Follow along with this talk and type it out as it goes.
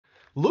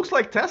Looks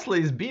like Tesla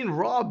is being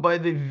robbed by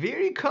the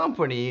very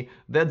company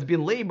that's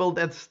been labeled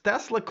as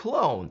Tesla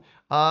clone.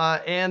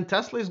 And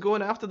Tesla is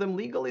going after them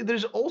legally.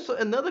 There's also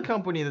another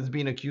company that's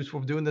being accused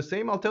of doing the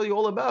same. I'll tell you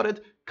all about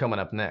it coming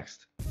up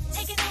next.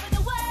 Taking over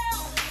the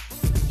world,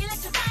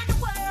 electrifying the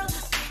world,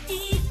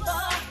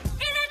 E4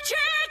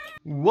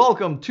 Electric!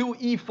 Welcome to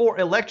E4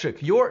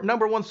 Electric, your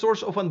number one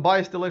source of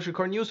unbiased electric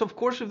car news. Of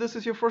course, if this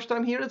is your first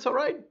time here, it's all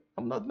right.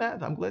 I'm not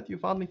mad. I'm glad you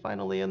found me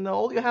finally. And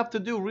all you have to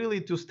do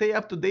really to stay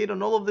up to date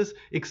on all of this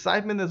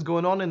excitement that's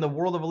going on in the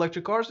world of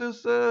electric cars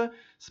is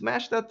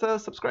smash that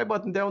subscribe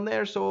button down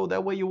there, so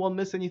that way you won't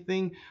miss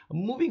anything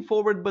moving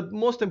forward, but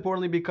most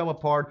importantly, become a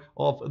part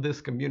of this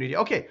community.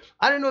 Okay,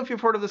 I don't know if you've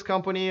heard of this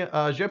company,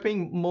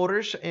 Xpeng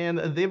Motors, and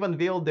they've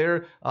unveiled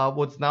their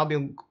what's now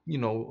been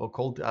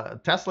called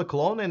Tesla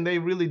clone, and they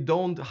really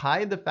don't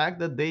hide the fact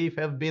that they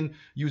have been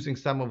using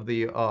some of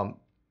the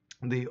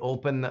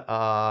open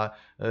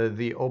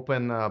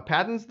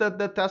patents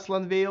that Tesla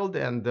unveiled,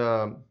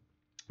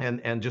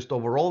 and just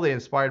overall they're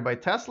inspired by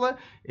Tesla.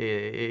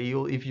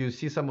 If you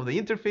see some of the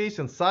interface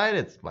inside,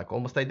 it's like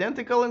almost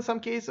identical in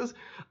some cases.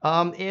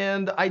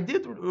 And I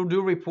did do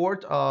a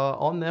report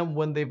on them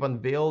when they've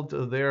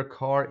unveiled their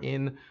car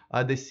in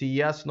the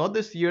CES, not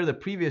this year, the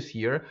previous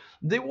year.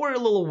 They were a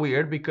little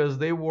weird because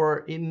they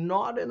were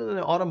not in an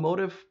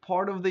automotive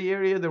part of the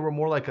area. They were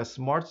more like a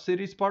smart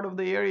cities part of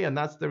the area, and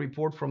that's the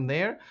report from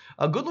there.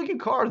 A good looking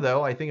car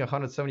though, I think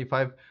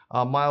 175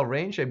 mile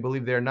range. I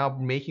believe they're now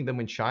making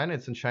them in China.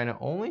 It's in China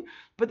only,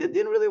 but they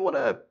didn't really want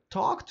to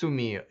talk to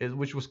me,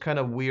 which was kind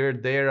of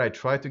weird there. I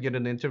tried to get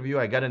an interview.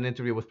 I got an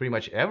interview with pretty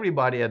much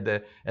everybody at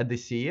the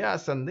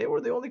CES, and they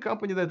were the only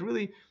company that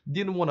really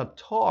didn't want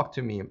to talk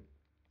to me.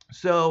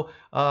 So,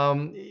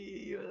 I've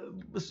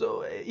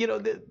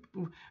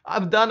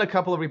done a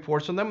couple of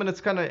reports on them, and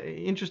it's kind of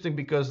interesting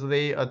because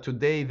they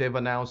today they've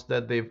announced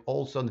that they've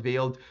also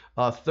unveiled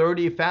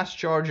 30 fast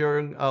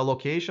charging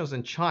locations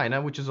in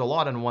China, which is a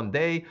lot in one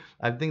day.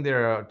 I think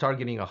they're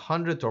targeting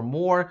 100 or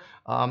more,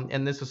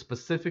 and this is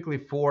specifically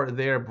for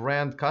their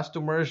brand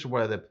customers,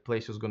 where the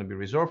place is going to be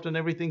reserved and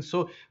everything.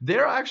 So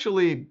they're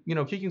actually,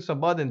 kicking some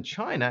butt in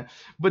China.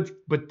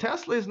 But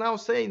Tesla is now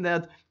saying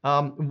that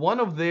one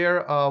of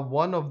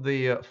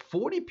the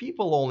 40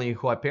 people only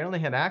who apparently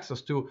had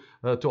access to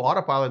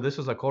Autopilot, this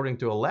is according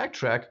to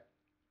Electrek,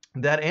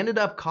 that ended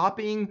up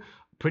copying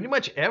pretty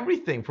much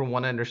everything, from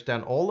what I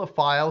understand, all the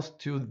files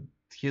to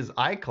his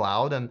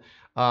iCloud. And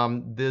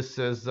this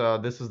is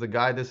the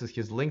guy. This is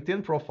his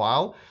LinkedIn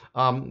profile.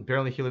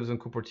 Apparently he lives in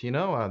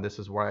Cupertino. This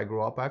is where I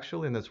grew up,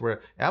 actually, and that's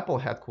where Apple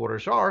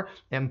headquarters are.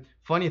 And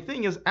funny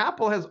thing is,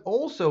 Apple has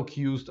also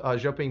accused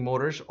Xpeng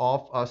Motors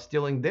of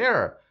stealing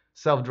their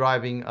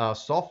self-driving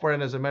software,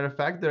 and as a matter of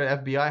fact, the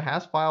FBI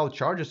has filed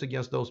charges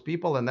against those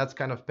people, and that's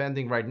kind of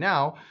pending right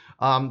now.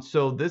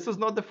 So this is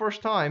not the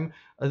first time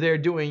they're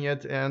doing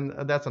it, and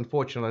that's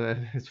unfortunate.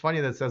 It's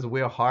funny that it says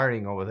we're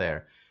hiring over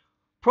there.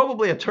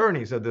 Probably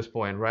attorneys at this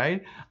point,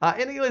 right?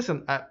 And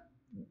listen,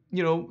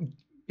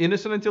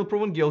 innocent until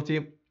proven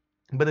guilty.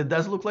 But it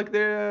does look like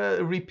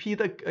they're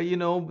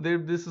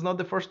this is not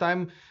the first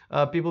time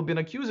people have been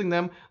accusing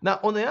them.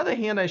 Now, on the other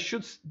hand, I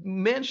should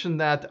mention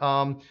that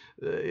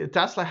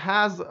Tesla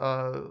has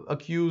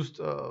accused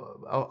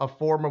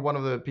one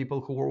of the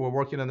people who were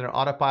working on their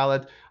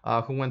Autopilot,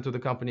 who went to the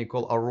company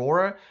called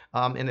Aurora,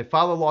 and they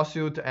filed a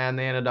lawsuit, and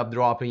they ended up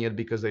dropping it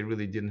because they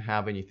really didn't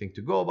have anything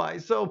to go by.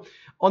 So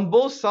on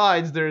both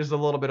sides, there is a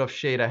little bit of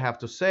shade, I have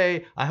to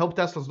say. I hope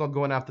Tesla's not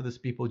going after these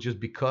people just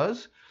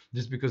because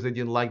they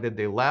didn't like that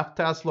they left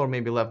Tesla, or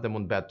maybe left them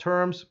on bad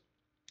terms.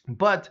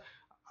 But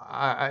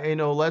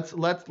let's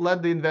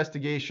let the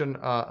investigation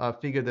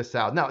figure this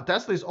out. Now,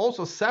 Tesla is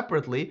also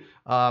separately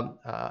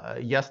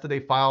yesterday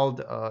filed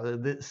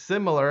the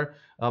similar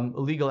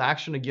legal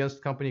action against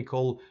a company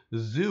called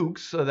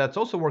Zoox that's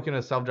also working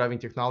on self-driving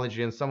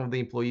technology, and some of the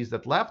employees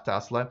that left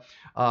Tesla.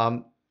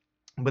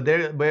 But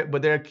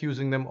they're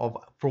accusing them of,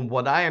 from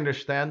what I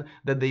understand,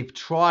 that they've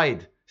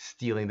tried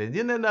stealing. They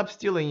didn't end up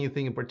stealing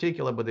anything in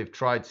particular, but they've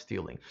tried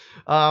stealing.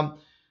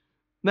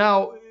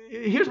 Now,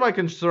 here's my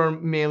concern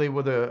mainly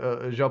with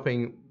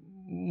Xpeng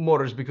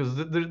Motors, because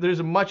there's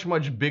a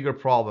much bigger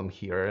problem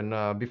here.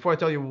 And before I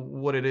tell you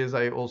what it is,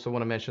 I also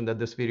want to mention that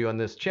this video on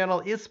this channel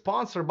is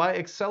sponsored by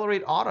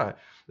Accelerate Auto,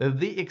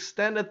 the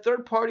extended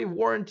third-party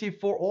warranty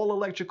for all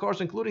electric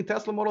cars, including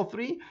Tesla Model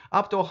 3,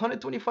 up to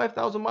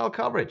 125,000 mile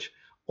coverage,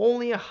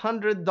 only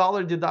 $100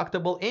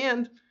 deductible,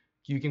 and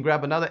you can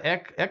grab another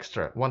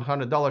extra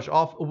 $100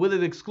 off with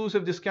an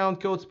exclusive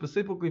discount code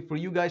specifically for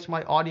you guys,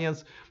 my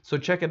audience. So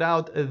check it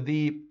out.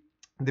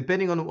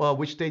 Depending on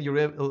which state you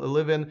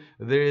live in,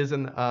 there's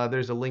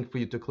a link for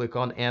you to click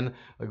on and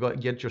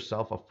get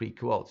yourself a free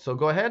quote. So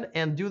go ahead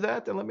and do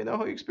that, and let me know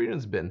how your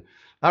experience has been.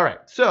 All right,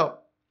 so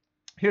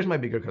here's my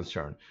bigger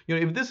concern.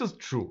 If this is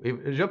true, if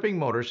Xpeng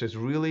Motors is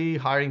really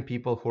hiring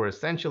people who are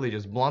essentially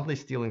just bluntly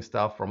stealing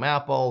stuff from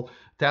Apple,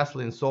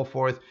 Tesla, and so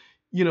forth,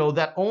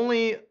 that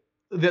only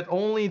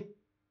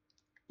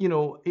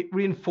it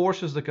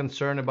reinforces the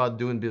concern about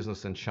doing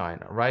business in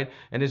China, right?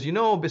 And as you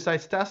know,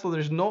 besides Tesla,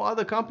 there's no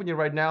other company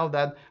right now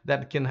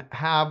that can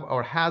have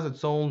or has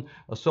its own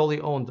solely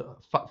owned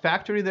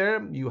factory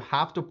there. You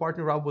have to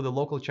partner up with a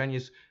local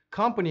Chinese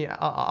company,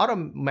 auto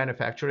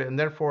manufacturer, and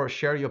therefore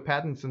share your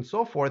patents and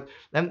so forth.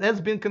 And that's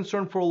been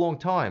concerned for a long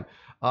time.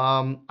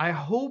 I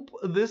hope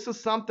this is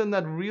something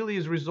that really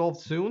is resolved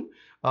soon.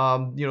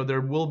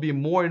 There will be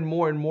more and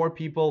more and more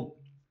people,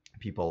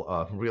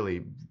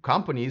 really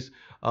companies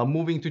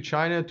moving to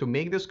China to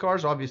make these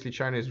cars. Obviously,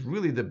 China is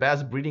really the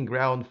best breeding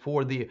ground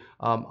for the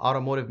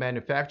automotive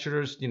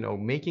manufacturers,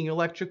 making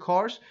electric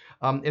cars.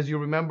 As you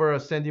remember,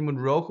 Sandy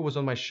Munro, who was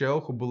on my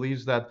show, who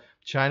believes that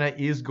China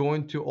is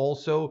going to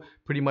also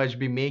pretty much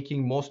be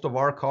making most of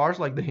our cars,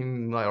 like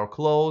our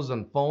clothes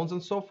and phones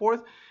and so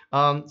forth.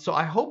 So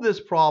I hope this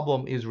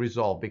problem is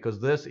resolved,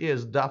 because this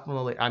is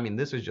definitely,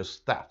 this is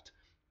just theft.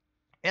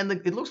 And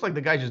it looks like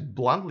the guy just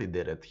bluntly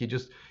did it. He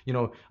just,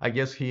 I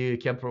guess he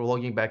kept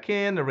logging back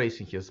in,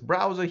 erasing his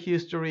browser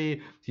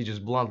history. He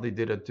just bluntly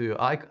did it to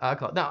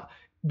iCloud. Now,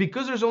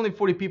 because there's only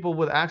 40 people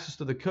with access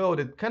to the code,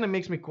 it kind of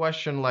makes me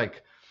question,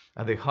 like,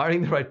 are they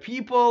hiring the right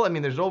people?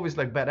 There's always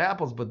like bad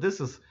apples, but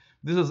this is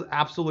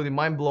absolutely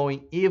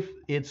mind-blowing if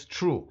it's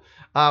true.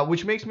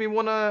 Which makes me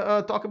want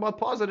to talk about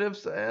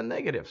positives and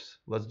negatives.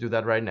 Let's do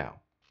that right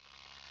now.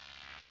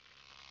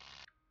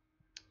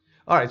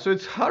 All right, so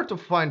it's hard to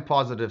find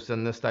positives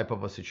in this type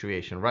of a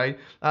situation, right?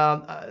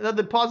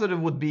 The positive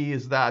would be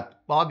is that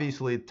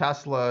obviously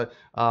Tesla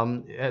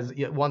is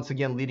once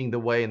again leading the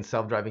way in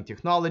self-driving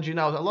technology.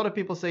 Now, a lot of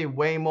people say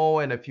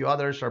Waymo and a few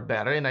others are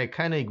better, and I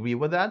kind of agree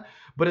with that.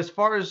 But as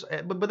far as,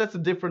 but that's a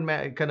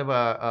different kind of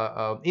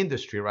a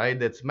industry, right?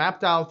 That's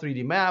mapped out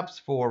 3D maps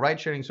for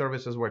ride-sharing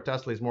services, where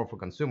Tesla is more for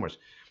consumers.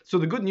 So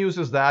the good news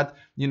is that,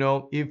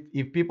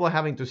 if people are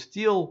having to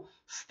steal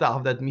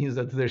stuff, that means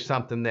that there's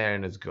something there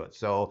and it's good.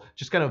 So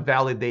just kind of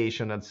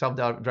validation and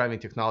self-driving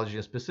technology,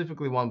 and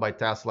specifically one by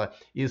Tesla,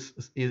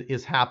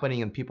 is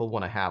happening, and people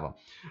want to have them.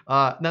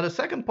 Now, the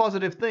second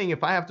positive thing,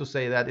 if I have to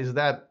say that, is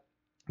that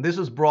this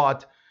is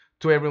brought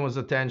to everyone's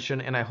attention,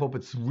 and I hope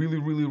it's really,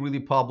 really, really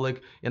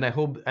public, and I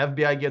hope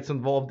FBI gets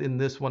involved in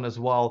this one as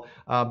well,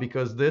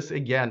 because this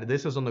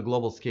is on a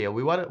global scale.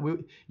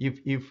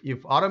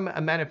 If auto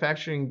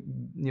manufacturing,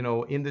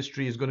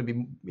 industry is going to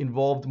be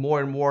involved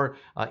more and more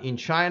in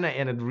China,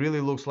 and it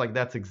really looks like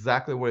that's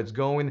exactly where it's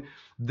going,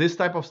 this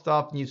type of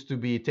stuff needs to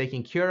be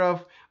taken care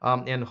of,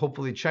 and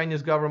hopefully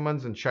Chinese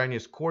governments and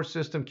Chinese court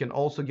system can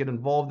also get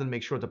involved and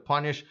make sure to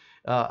punish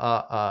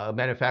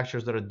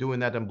manufacturers that are doing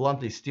that and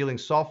bluntly stealing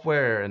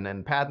software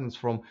and patents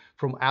from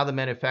other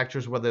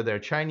manufacturers, whether they're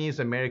Chinese,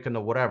 American,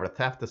 or whatever.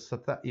 Theft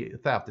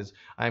is,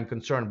 I'm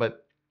concerned.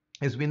 But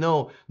as we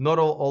know, not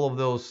all of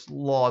those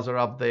laws are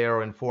up there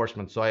or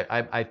enforcement. So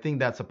I think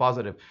that's a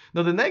positive.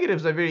 Now, the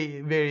negatives are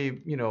very, very,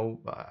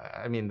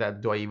 that,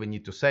 do I even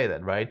need to say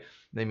that, right?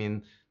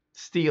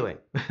 Stealing.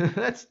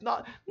 That's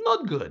not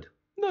good.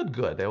 Not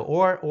good,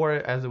 or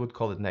as I would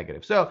call it,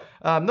 negative. So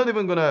I'm not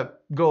even gonna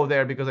go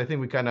there, because I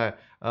think we kind of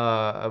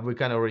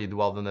already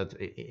dwelled on it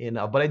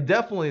enough. But I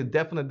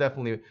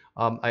definitely,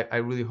 I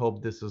really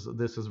hope this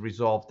is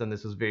resolved, and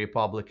this is very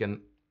public. And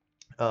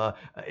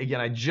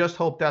again, I just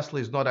hope Tesla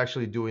is not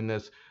actually doing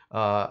this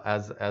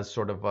as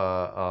sort of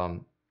a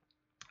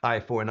eye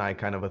for an eye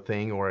kind of a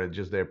thing, or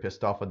just they're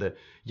pissed off at the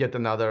yet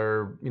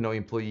another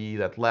employee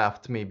that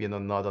left, maybe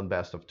not on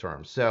best of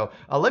terms. So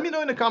let me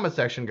know in the comment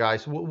section,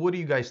 guys. What do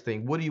you guys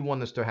think? What do you want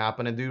this to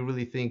happen? And do you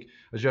really think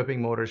Xpeng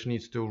Motors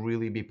needs to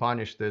really be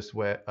punished this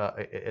way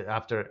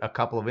after a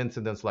couple of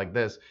incidents like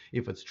this,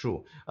 if it's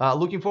true?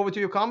 Looking forward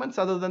to your comments.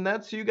 Other than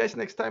that, see you guys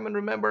next time, and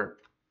remember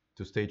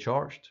to stay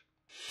charged.